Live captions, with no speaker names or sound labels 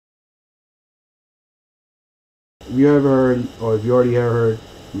you ever heard, or if you already ever heard,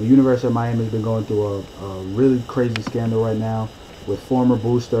 the University of Miami has been going through a really crazy scandal right now with former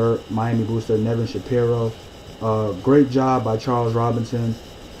Miami booster Nevin Shapiro. Great job by Charles Robinson.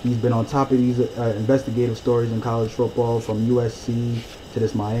 He's been on top of these investigative stories in college football, from USC to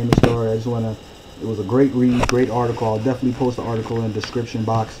this Miami story. It was a great read, great article. I'll definitely post the article in the description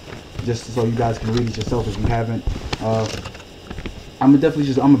box just so you guys can read it yourself if you haven't. I'm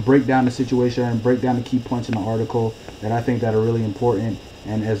gonna break down the situation and break down the key points in the article that I think that are really important,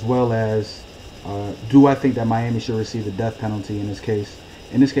 and as well as do I think that Miami should receive the death penalty in this case.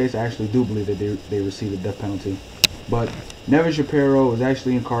 In this case, I actually do believe that they receive the death penalty. But Nevin Shapiro was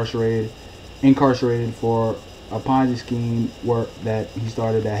actually incarcerated for a Ponzi scheme that he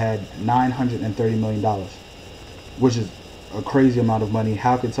started that had $930 million, which is a crazy amount of money.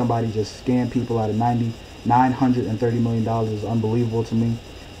 How could somebody just scam people out of $930 million is unbelievable to me.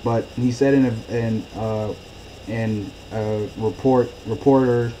 But he said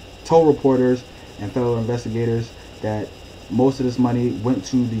told reporters and fellow investigators that most of this money went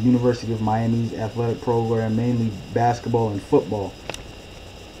to the University of Miami's athletic program, mainly basketball and football.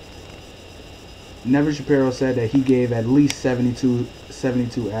 Nevin Shapiro said that he gave at least 72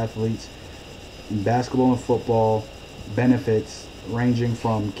 athletes in basketball and football benefits ranging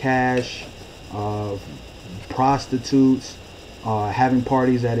from cash, prostitutes, having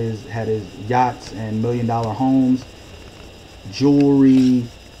parties at his yachts and $1 million homes, jewelry,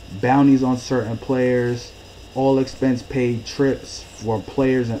 bounties on certain players, all expense paid trips for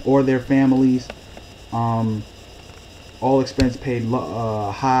players or their families, all expense paid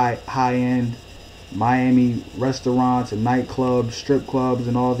high end Miami restaurants and nightclubs, strip clubs,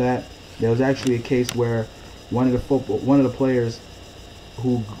 and all that. There was actually a case where one of the players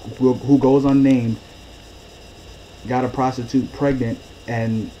who goes unnamed got a prostitute pregnant,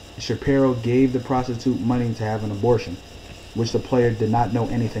 and Shapiro gave the prostitute money to have an abortion, which the player did not know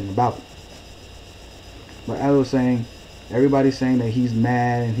anything about. But as I was saying, everybody's saying that he's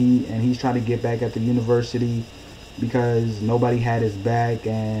mad and he's trying to get back at the university because nobody had his back,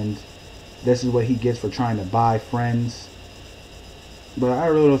 and this is what he gets for trying to buy friends. But I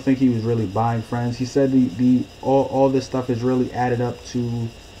really don't think he was really buying friends. He said all this stuff is really added up to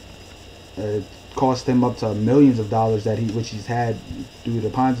cost him up to millions of dollars which he's had through the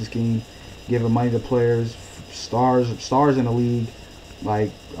Ponzi scheme, giving money to players, stars in the league,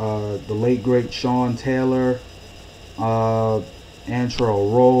 like the late great Sean Taylor,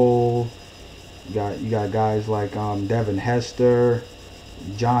 Antrell Roll. You got guys like Devin Hester,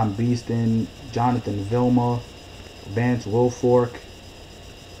 John Beeston, Jonathan Vilma, Vance Wilfork.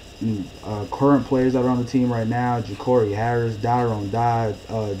 Current players that are on the team right now: Ja'Cory Harris, Daron Dodd,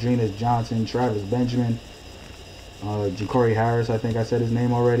 Drenas Johnson, Travis Benjamin. Ja'Cory Harris, I think I said his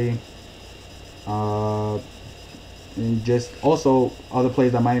name already. And just also other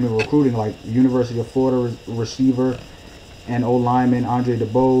players that Miami recruiting, like University of Florida receiver and O-lineman Andre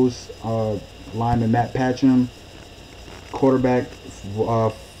DeBose, lineman Matt Patcham, quarterback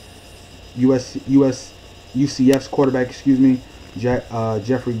UCF's quarterback,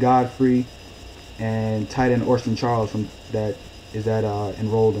 Jeffrey Godfrey, and tight end Orson Charles that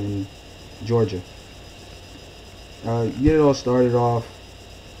enrolled in Georgia. Get it all started off.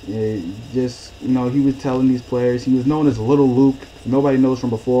 He was telling these players, he was known as Little Luke. Nobody knows from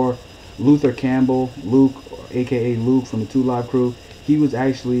before. Luther Campbell, Luke, aka Luke from the 2 Live Crew. He was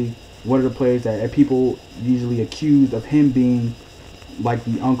actually one of the players that people usually accused of him being like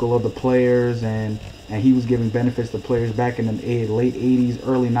the uncle of the players, and he was giving benefits to players back in the late 80s,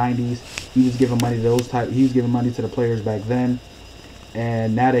 early 90s. He was giving money to he was giving money to the players back then.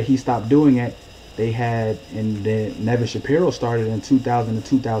 And now that he stopped doing it, Nevin Shapiro started in 2000 to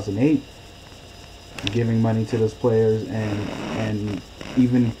 2008 giving money to those players, and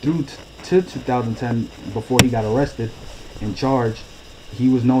even through to 2010, before he got arrested and charged, he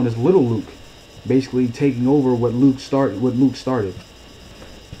was known as Little Luke, basically taking over what Luke started.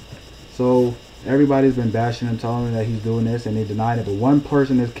 So everybody's been bashing him, telling him that he's doing this, and they denied it. But one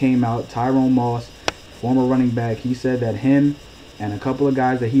person that came out, Tyrone Moss, former running back, he said that him and a couple of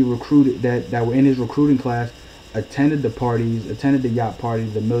guys that he recruited that were in his recruiting class attended the yacht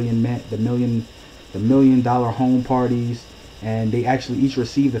parties, the $1 million home parties, and they actually each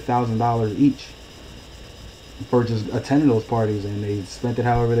received $1,000 each for just attending those parties, and they spent it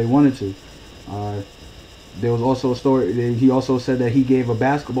however they wanted to. There was also a story. He also said that he gave a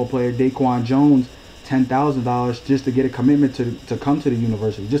basketball player, Daquan Jones, $10,000 just to get a commitment to come to the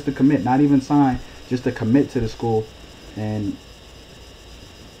university, just to commit, not even sign, just to commit to the school. And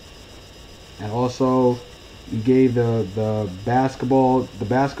also he gave the basketball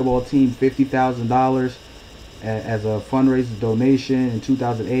team $50,000 as a fundraiser donation in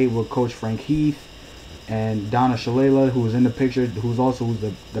 2008 with Coach Frank Heath and Donna Shalala, who was in the picture, who's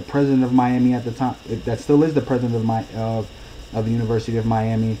the president of Miami at the time. That still is the president of the University of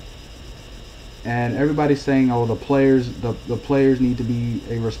Miami. And everybody's saying, oh, the players need to be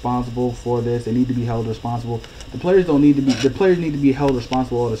responsible for this. They need to be held responsible. The players need to be held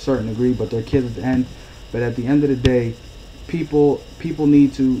responsible at a certain degree, but they're kids at the end. But at the end of the day, the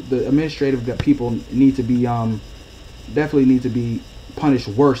administrative people need to be definitely need to be punished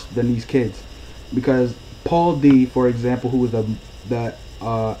worse than these kids, because Paul D, for example, who was the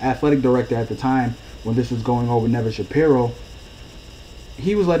athletic director at the time when this was going on with Nevin Shapiro,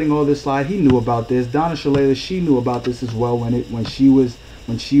 he was letting all this slide. He knew about this. Donna Shalala, she knew about this as well when she was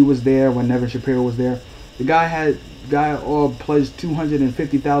there, when Nevin Shapiro was there. The guy pledged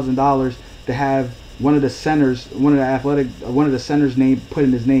 $250,000 to have one of the centers name put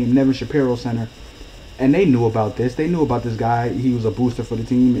in his name, Nevin Shapiro Center. And they knew about this. They knew about this guy. He was a booster for the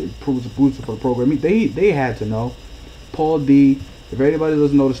team. It was a booster for the program. They had to know. Paul D, if anybody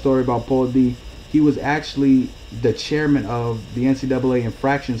doesn't know the story about Paul D, he was actually the chairman of the NCAA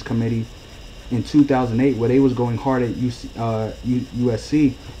Infractions Committee in 2008, where they was going hard at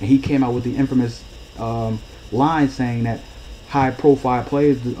USC, and he came out with the infamous line saying that high-profile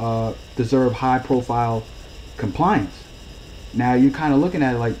players deserve high-profile compliance. Now you're kind of looking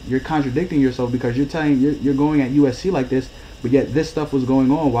at it like you're contradicting yourself, because you're going at USC like this, but yet this stuff was going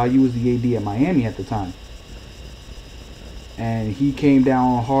on while you was the AD at Miami at the time. And he came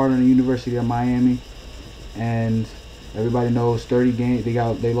down hard on the University of Miami, and everybody knows 30 games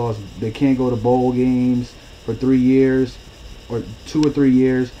they lost. They can't go to bowl games for 3 years, or 2 or 3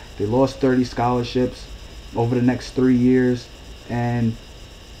 years. They lost 30 scholarships over the next 3 years, and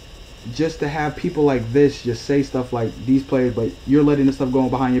just to have people like this just say stuff like these players, but you're letting this stuff go on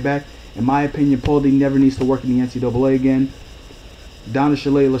behind your back. In my opinion, Paul D never needs to work in the NCAA again. Donna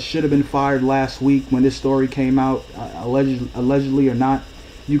Shalala should have been fired last week when this story came out, allegedly or not.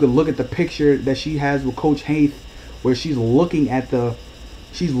 You can look at the picture that she has with Coach Heath, where she's looking at the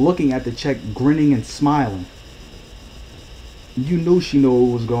check, grinning and smiling. You knew she knew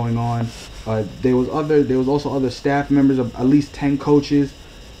what was going on. There was also other staff members of at least 10 coaches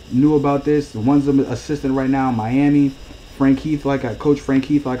knew about this. The one's an assistant right now in Miami, Coach Frank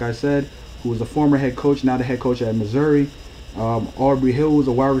Heath, like I said, who was a former head coach, now the head coach at Missouri. Aubrey Hill was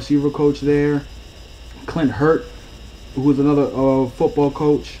a wide receiver coach there. Clint Hurt, who was another football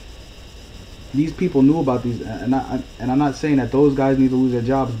coach. These people knew about these, and I'm not saying that those guys need to lose their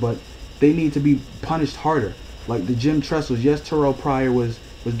jobs, but they need to be punished harder. Like the Jim Tressels. Yes, Terrell Pryor was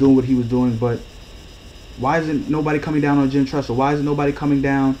doing what he was doing, but why isn't nobody coming down on Jim Tressel? Why isn't nobody coming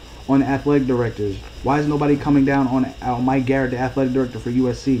down on the athletic directors? Why isn't nobody coming down on Mike Garrett, the athletic director for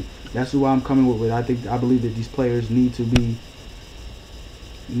USC? That's who I'm coming with. I believe that these players need to be.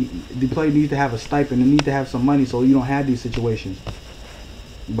 The player needs to have a stipend. They need to have some money so you don't have these situations.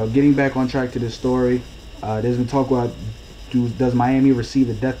 But getting back on track to this story, there's been talk about does Miami receive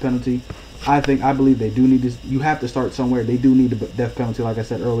the death penalty? I believe they do need this. You have to start somewhere. They do need the death penalty, like I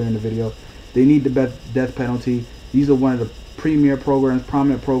said earlier in the video. They need the death penalty. These are one of the premier programs,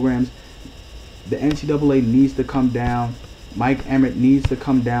 prominent programs. The NCAA needs to come down. Mike Emmett needs to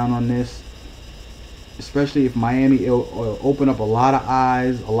come down on this, especially if Miami, it'll open up a lot of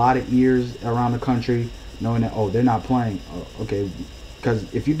eyes, a lot of ears around the country, knowing that, oh, they're not playing. Okay,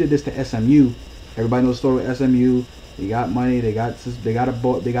 because if you did this to SMU, everybody knows the story with SMU. They got money. They got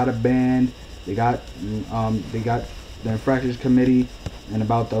a band. They got the infractions committee, and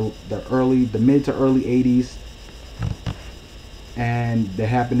about the mid to early 80s. And that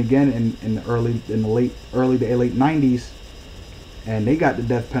happened again in the late 90s, and they got the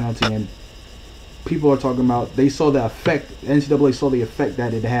death penalty. And people are talking about they saw the effect. NCAA saw the effect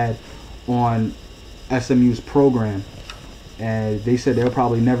that it had on SMU's program, and they said they'll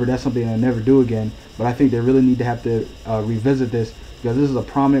probably never. That's something they'll never do again. But I think they really need to have to revisit this, because this is a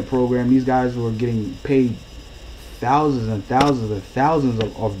prominent program. These guys were getting paid thousands and thousands and thousands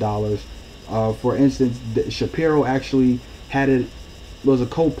of dollars. For instance, Shapiro actually was a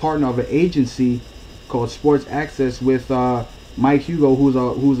co-partner of an agency called Sports Access with Mike Hugo, who's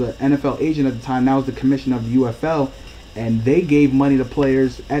an NFL agent at the time. Now is the commissioner of the UFL, and they gave money to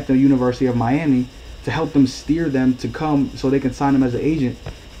players at the University of Miami to help them steer them to come so they can sign them as an agent.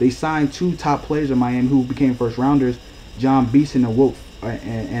 They signed 2 top players in Miami who became first rounders, John Beeson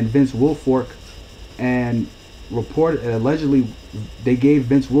and Vince Wilfork, and allegedly they gave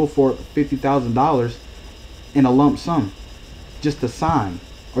Vince Wilfork $50,000 in a lump sum just to sign,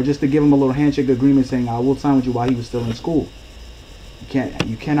 or just to give him a little handshake agreement saying, I will sign with you while he was still in school.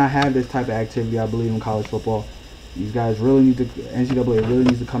 You cannot have this type of activity, I believe, in college football. These guys really need to, NCAA really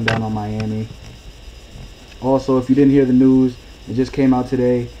needs to come down on Miami. Also, if you didn't hear the news, it just came out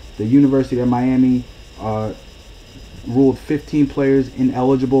today. The University of Miami ruled 15 players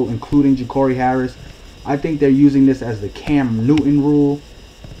ineligible, including Ja'Cory Harris. I think they're using this as the Cam Newton rule.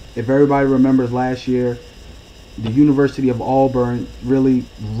 If everybody remembers last year, the University of Auburn really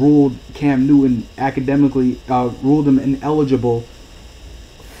ruled Cam Newton academically, ruled him ineligible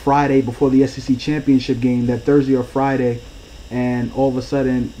Friday before the SEC championship game, that Thursday or Friday, and all of a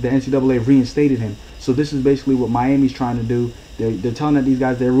sudden the NCAA reinstated him. So this is basically what Miami's trying to do. They're telling that these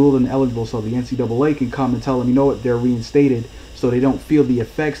guys, they're ruled ineligible, so the NCAA can come and tell them, you know what, they're reinstated, so they don't feel the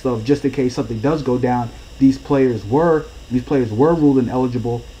effects of, just in case something does go down, these players were ruled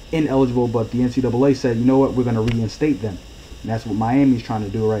ineligible, but the NCAA said, you know what, we're going to reinstate them. And that's what Miami's trying to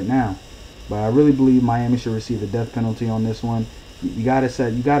do right now. But I really believe Miami should receive the death penalty on this one. You gotta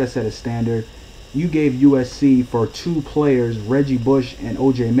set a standard. You gave USC for 2 players, Reggie Bush and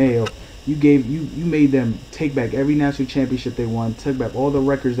OJ Mayo. You made them take back every national championship they won, took back all the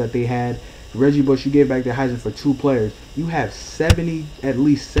records that they had. Reggie Bush, you gave back the Heisman for 2 players. You have at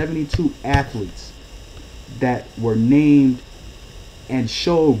least 72 athletes that were named and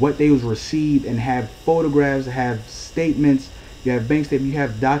showed what they was received, and have photographs, have statements, you have bank statements, you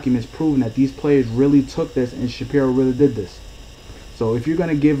have documents proving that these players really took this and Shapiro really did this. So if you're going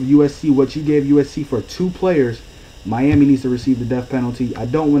to give USC what you gave USC for 2 players, Miami needs to receive the death penalty. I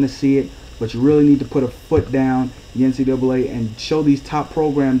don't want to see it, but you really need to put a foot down, the NCAA, and show these top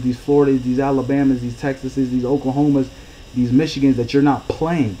programs, these Floridas, these Alabamas, these Texases, these Oklahomas, these Michigans, that you're not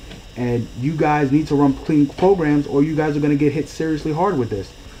playing. And you guys need to run clean programs, or you guys are going to get hit seriously hard with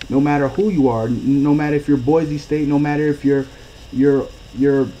this. No matter who you are, no matter if you're Boise State, no matter if you're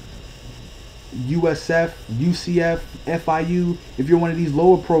USF, UCF, FIU, if you're one of these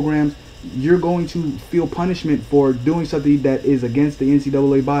lower programs, you're going to feel punishment for doing something that is against the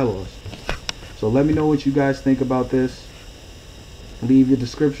NCAA bylaws. So let me know what you guys think about this. Leave your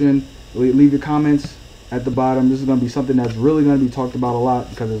description, leave your comments at the bottom. This is going to be something that's really going to be talked about a lot,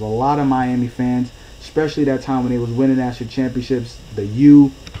 because there's a lot of Miami fans, especially that time when they was winning national championships.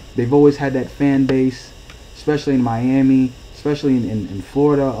 They've always had that fan base, especially in Miami, especially in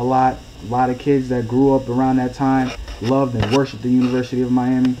Florida. A lot of kids that grew up around that time loved and worshiped the University of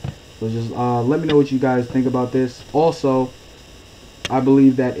Miami. So just let me know what you guys think about this. Also, I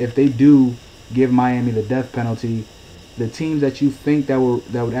believe that if they do give Miami the death penalty, the teams that you think that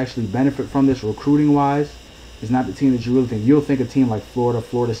would actually benefit from this recruiting wise is not the team that you really think. You'll think a team like Florida,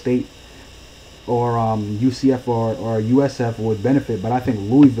 Florida State, or UCF or USF would benefit, but I think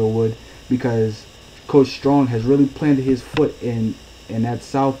Louisville would, because Coach Strong has really planted his foot in that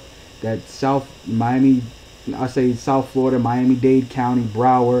South Miami, I say South Florida, Miami-Dade County,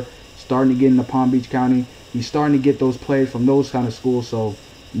 Broward, starting to get into Palm Beach County. He's starting to get those players from those kind of schools. So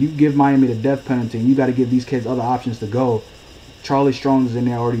you give Miami the death penalty, and you got to give these kids other options to go. Charlie Strong is in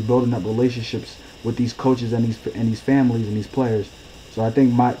there already building up relationships with these coaches and these families and these players. So I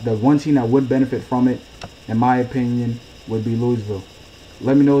think the one team that would benefit from it, in my opinion, would be Louisville.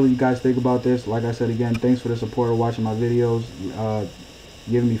 Let me know what you guys think about this. Like I said again, thanks for the support of watching my videos,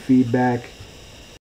 giving me feedback.